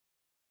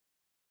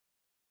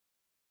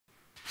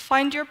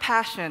Find your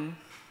passion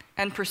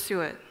and pursue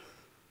it.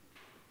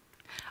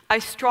 I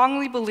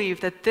strongly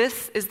believe that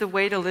this is the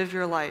way to live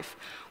your life.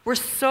 We're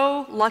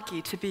so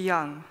lucky to be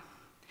young.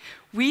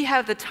 We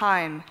have the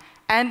time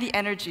and the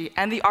energy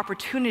and the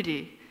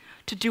opportunity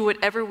to do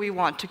whatever we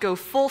want, to go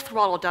full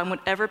throttle down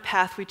whatever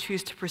path we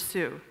choose to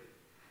pursue.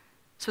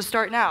 So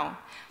start now.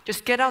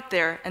 Just get out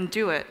there and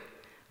do it.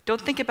 Don't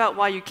think about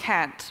why you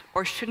can't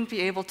or shouldn't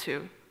be able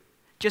to.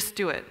 Just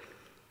do it.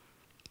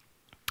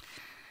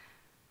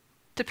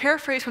 To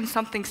paraphrase from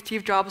something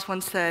Steve Jobs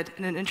once said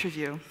in an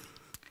interview,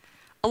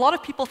 a lot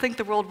of people think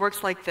the world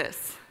works like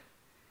this.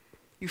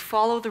 You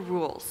follow the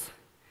rules.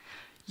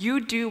 You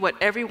do what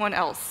everyone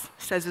else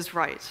says is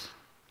right.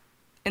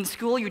 In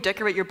school, you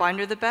decorate your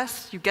binder the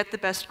best, you get the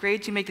best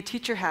grades, you make the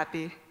teacher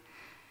happy.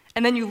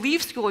 And then you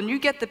leave school and you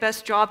get the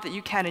best job that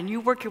you can and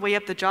you work your way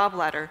up the job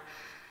ladder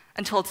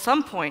until at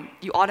some point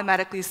you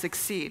automatically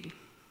succeed.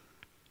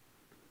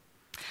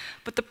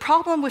 But the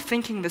problem with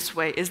thinking this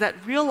way is that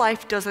real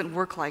life doesn't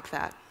work like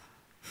that.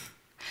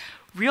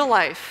 Real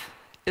life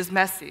is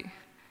messy.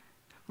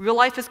 Real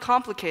life is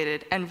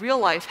complicated, and real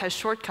life has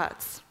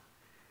shortcuts.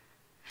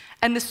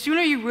 And the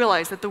sooner you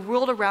realize that the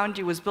world around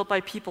you was built by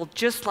people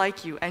just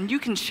like you, and you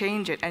can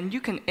change it, and you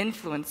can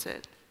influence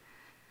it,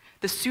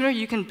 the sooner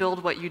you can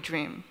build what you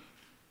dream.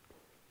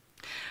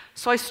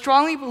 So I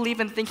strongly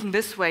believe in thinking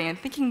this way, and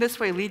thinking this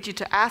way leads you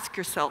to ask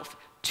yourself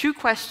 2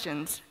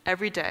 questions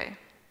every day.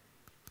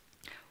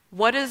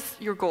 What is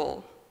your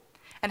goal?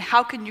 And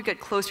how can you get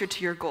closer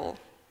to your goal?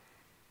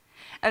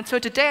 And so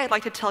today I'd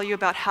like to tell you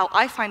about how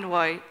I find a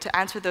way to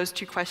answer those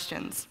 2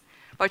 questions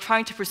by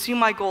trying to pursue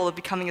my goal of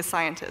becoming a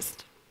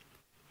scientist.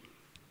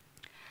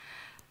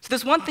 So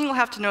there's one thing you'll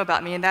have to know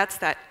about me, and that's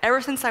that ever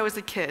since I was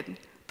a kid,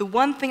 the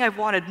one thing I've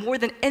wanted more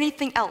than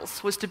anything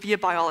else was to be a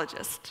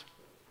biologist.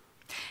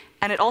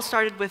 And it all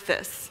started with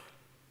this.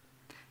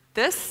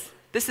 This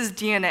is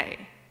DNA.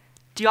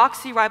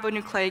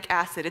 Deoxyribonucleic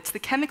acid. It's the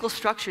chemical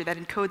structure that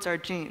encodes our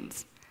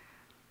genes.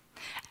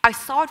 I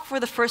saw it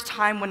for the first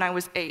time when I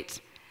was 8,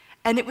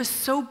 and it was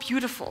so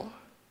beautiful.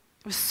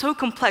 It was so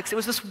complex. It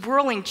was this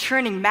whirling,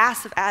 churning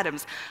mass of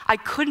atoms. I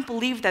couldn't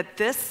believe that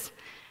this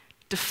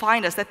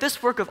defined us, that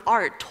this work of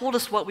art told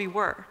us what we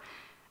were.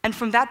 And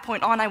from that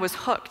point on, I was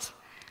hooked.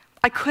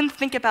 I couldn't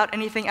think about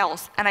anything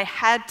else, and I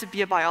had to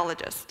be a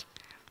biologist.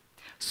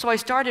 So I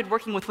started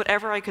working with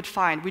whatever I could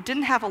find. We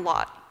didn't have a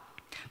lot.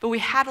 But we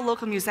had a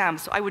local museum,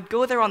 so I would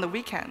go there on the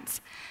weekends.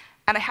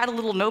 And I had a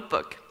little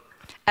notebook.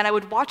 And I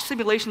would watch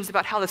simulations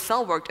about how the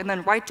cell worked and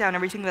then write down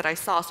everything that I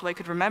saw so I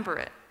could remember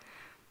it.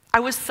 I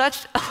was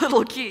such a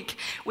little geek.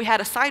 We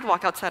had a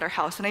sidewalk outside our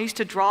house, and I used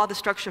to draw the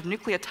structure of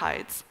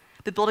nucleotides,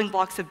 the building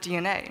blocks of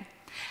DNA.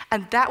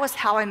 And that was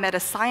how I met a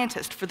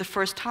scientist for the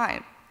first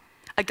time.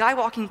 A guy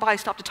walking by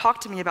stopped to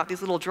talk to me about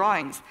these little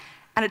drawings,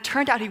 and it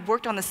turned out he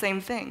worked on the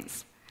same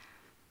things.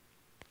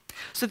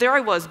 So there I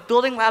was,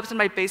 building labs in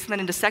my basement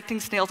and dissecting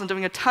snails and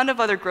doing a ton of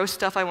other gross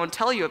stuff I won't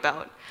tell you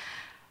about.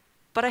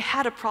 But I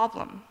had a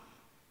problem.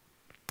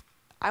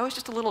 I was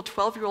just a little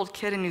 12-year-old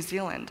kid in New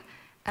Zealand,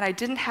 and I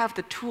didn't have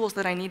the tools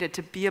that I needed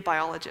to be a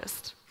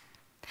biologist.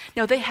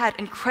 Now, they had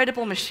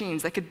incredible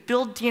machines that could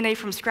build DNA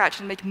from scratch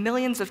and make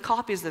millions of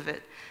copies of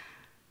it,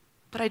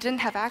 but I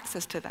didn't have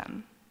access to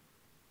them.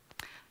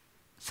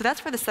 So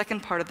that's where the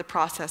second part of the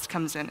process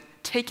comes in,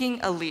 taking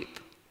a leap.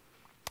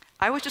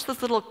 I was just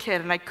this little kid,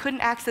 and I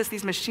couldn't access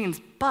these machines,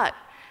 but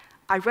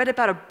I read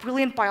about a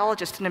brilliant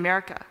biologist in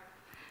America,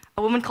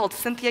 a woman called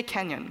Cynthia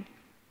Kenyon.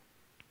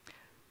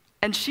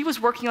 And she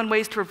was working on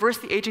ways to reverse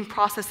the aging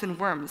process in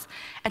worms,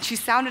 and she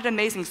sounded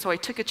amazing, so I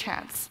took a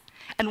chance.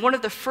 And one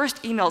of the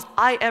first emails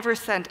I ever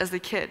sent as a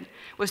kid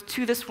was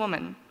to this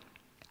woman,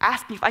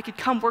 asking if I could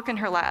come work in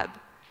her lab.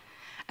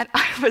 And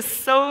I was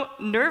so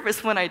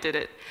nervous when I did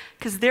it,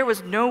 because there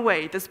was no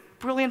way this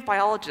brilliant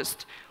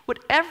biologist would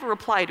ever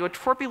reply to a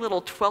twerpy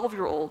little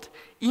 12-year-old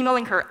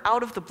emailing her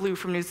out of the blue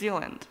from New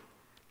Zealand.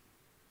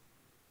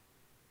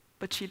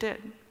 But she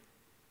did.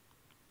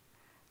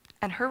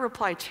 And her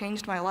reply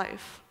changed my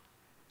life.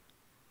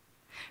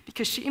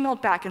 Because she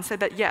emailed back and said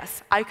that,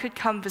 yes, I could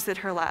come visit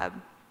her lab.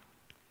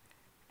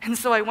 And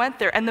so I went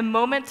there, and the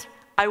moment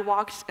I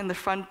walked in the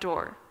front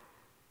door,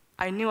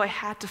 I knew I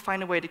had to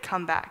find a way to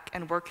come back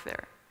and work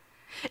there.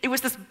 It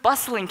was this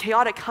bustling,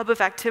 chaotic hub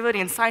of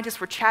activity, and scientists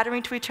were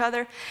chattering to each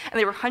other, and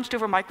they were hunched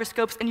over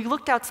microscopes, and you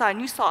looked outside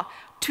and you saw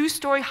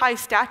 2-story-high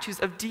statues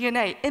of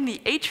DNA in the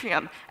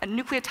atrium and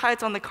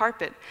nucleotides on the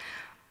carpet.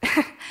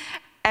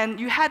 And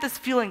you had this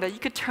feeling that you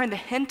could turn the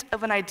hint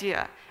of an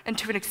idea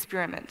into an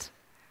experiment.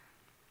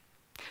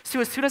 So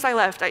as soon as I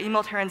left, I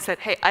emailed her and said,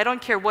 hey, I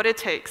don't care what it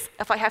takes.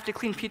 If I have to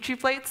clean Petri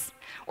plates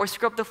or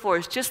scrub the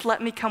floors, just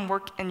let me come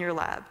work in your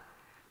lab.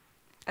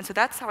 And so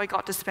that's how I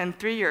got to spend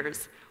 3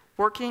 years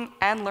working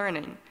and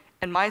learning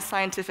in my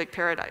scientific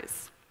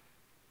paradise.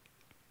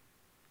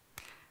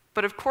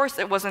 But of course,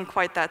 it wasn't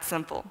quite that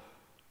simple.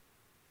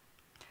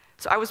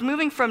 So I was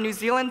moving from New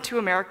Zealand to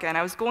America, and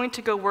I was going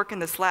to go work in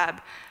this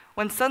lab,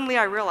 when suddenly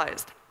I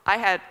realized I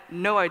had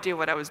no idea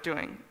what I was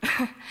doing.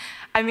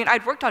 I mean,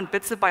 I'd worked on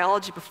bits of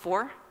biology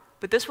before,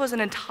 but this was an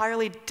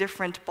entirely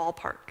different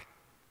ballpark.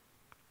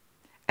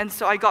 And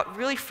so I got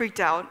really freaked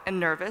out and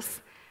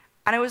nervous,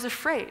 and I was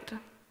afraid,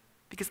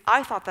 because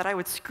I thought that I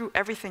would screw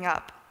everything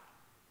up.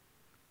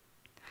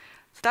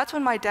 So that's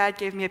when my dad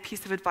gave me a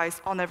piece of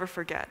advice I'll never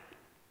forget.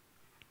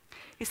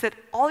 He said,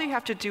 all you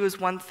have to do is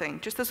one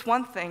thing, just this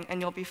one thing,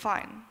 and you'll be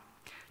fine.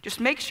 Just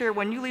make sure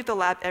when you leave the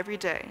lab every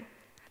day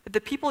that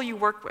the people you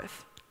work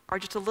with are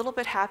just a little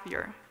bit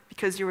happier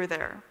because you were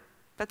there.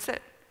 That's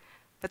it.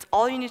 That's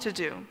all you need to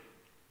do.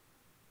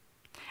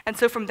 And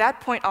so from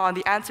that point on,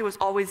 the answer was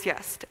always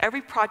yes to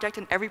every project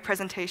and every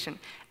presentation.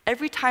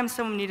 Every time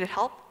someone needed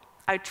help,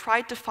 I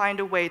tried to find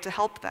a way to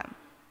help them.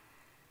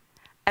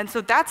 And so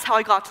that's how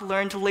I got to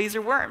learn to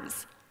laser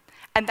worms.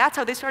 And that's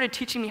how they started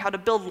teaching me how to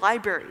build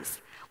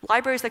libraries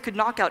that could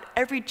knock out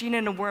every gene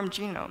in a worm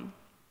genome.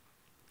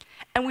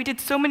 And we did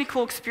so many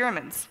cool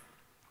experiments.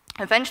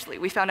 Eventually,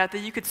 we found out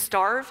that you could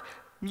starve,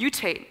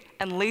 mutate,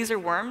 and laser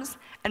worms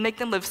and make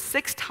them live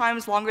 6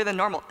 times longer than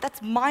normal.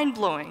 That's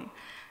mind-blowing.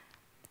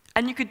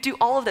 And you could do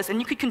all of this, and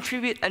you could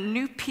contribute a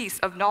new piece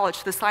of knowledge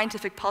to the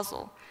scientific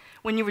puzzle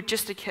when you were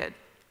just a kid.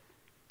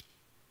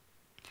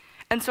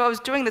 And so I was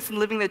doing this and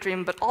living the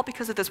dream, but all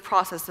because of this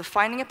process of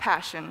finding a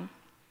passion,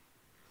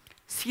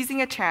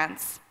 seizing a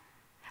chance,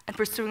 and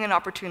pursuing an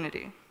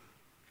opportunity.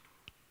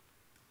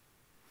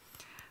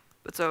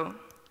 But so,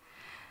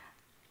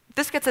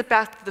 this gets us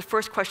back to the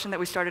first question that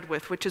we started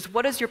with, which is,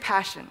 what is your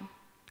passion?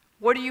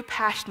 What are you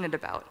passionate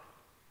about?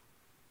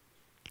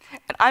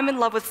 And I'm in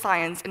love with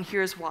science, and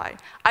here's why.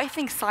 I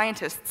think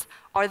scientists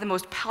are the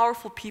most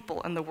powerful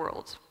people in the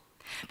world.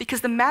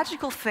 Because the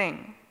magical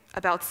thing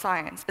about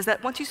science is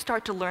that once you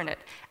start to learn it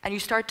and you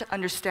start to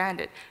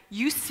understand it,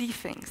 you see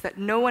things that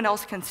no one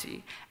else can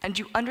see, and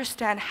you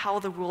understand how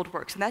the world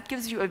works. And that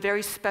gives you a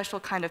very special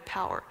kind of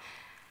power.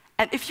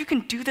 And if you can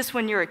do this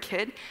when you're a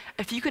kid,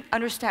 if you can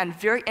understand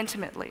very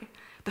intimately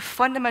the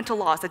fundamental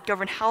laws that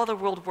govern how the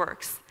world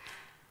works,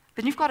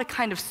 then you've got a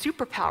kind of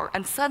superpower,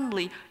 and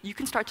suddenly you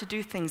can start to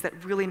do things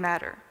that really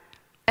matter.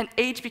 And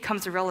age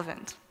becomes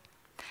irrelevant.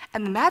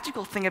 And the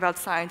magical thing about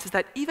science is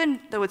that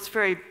even though it's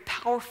very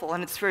powerful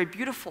and it's very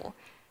beautiful,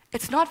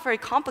 it's not very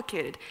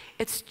complicated.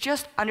 It's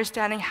just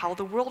understanding how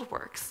the world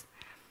works.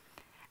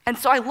 And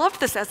so I loved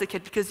this as a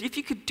kid, because if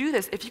you could do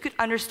this, if you could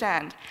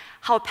understand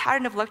how a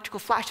pattern of electrical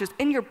flashes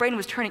in your brain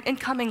was turning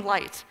incoming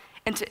light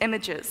into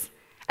images,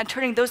 and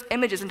turning those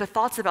images into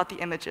thoughts about the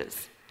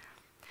images,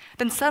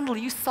 then suddenly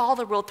you saw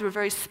the world through a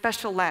very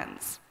special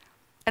lens.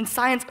 And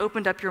science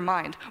opened up your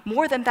mind.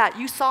 More than that,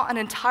 you saw an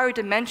entire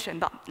dimension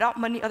that not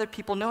many other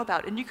people know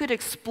about, and you could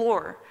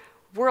explore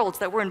worlds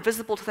that were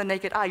invisible to the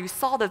naked eye. You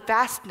saw the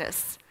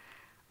vastness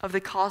of the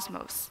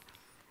cosmos,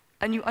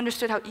 and you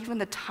understood how even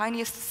the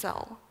tiniest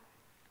cell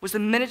was a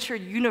miniature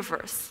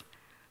universe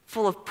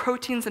full of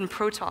proteins and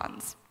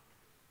protons.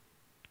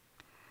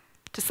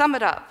 To sum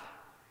it up,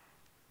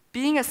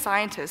 being a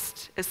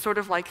scientist is sort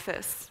of like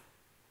this.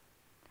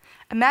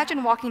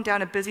 Imagine walking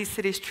down a busy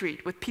city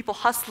street with people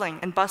hustling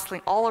and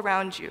bustling all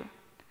around you,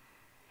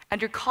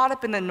 and you're caught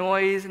up in the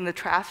noise and the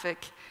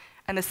traffic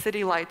and the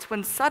city lights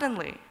when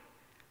suddenly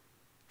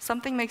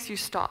something makes you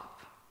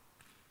stop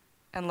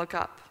and look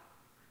up,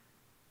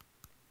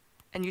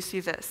 and you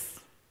see this.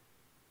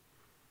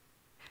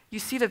 You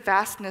see the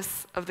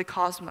vastness of the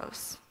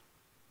cosmos.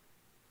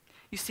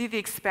 You see the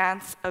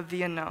expanse of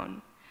the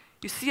unknown.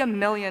 You see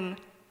 1,000,000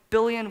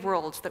 billion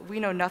worlds that we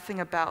know nothing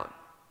about.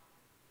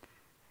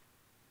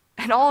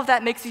 And all of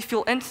that makes you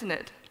feel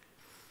infinite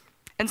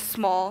and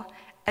small,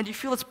 and you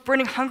feel this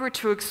burning hunger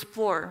to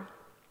explore.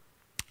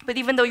 But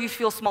even though you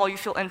feel small, you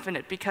feel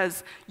infinite,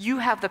 because you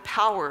have the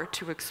power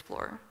to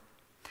explore.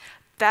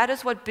 That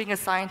is what being a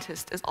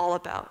scientist is all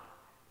about.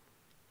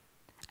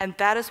 And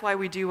that is why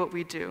we do what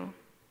we do.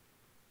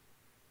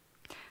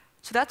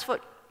 So that's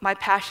what my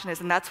passion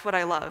is, and that's what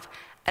I love.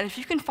 And if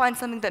you can find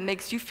something that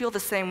makes you feel the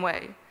same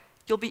way,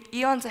 you'll be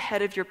eons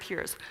ahead of your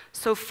peers.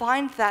 So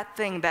find that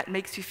thing that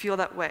makes you feel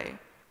that way,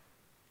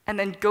 and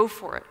then go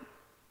for it.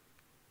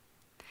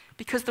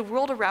 Because the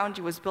world around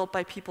you was built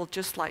by people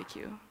just like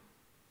you.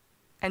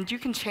 And you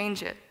can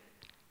change it.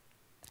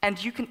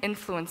 And you can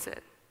influence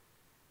it.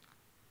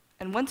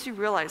 And once you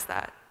realize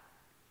that,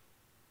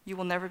 you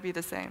will never be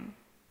the same.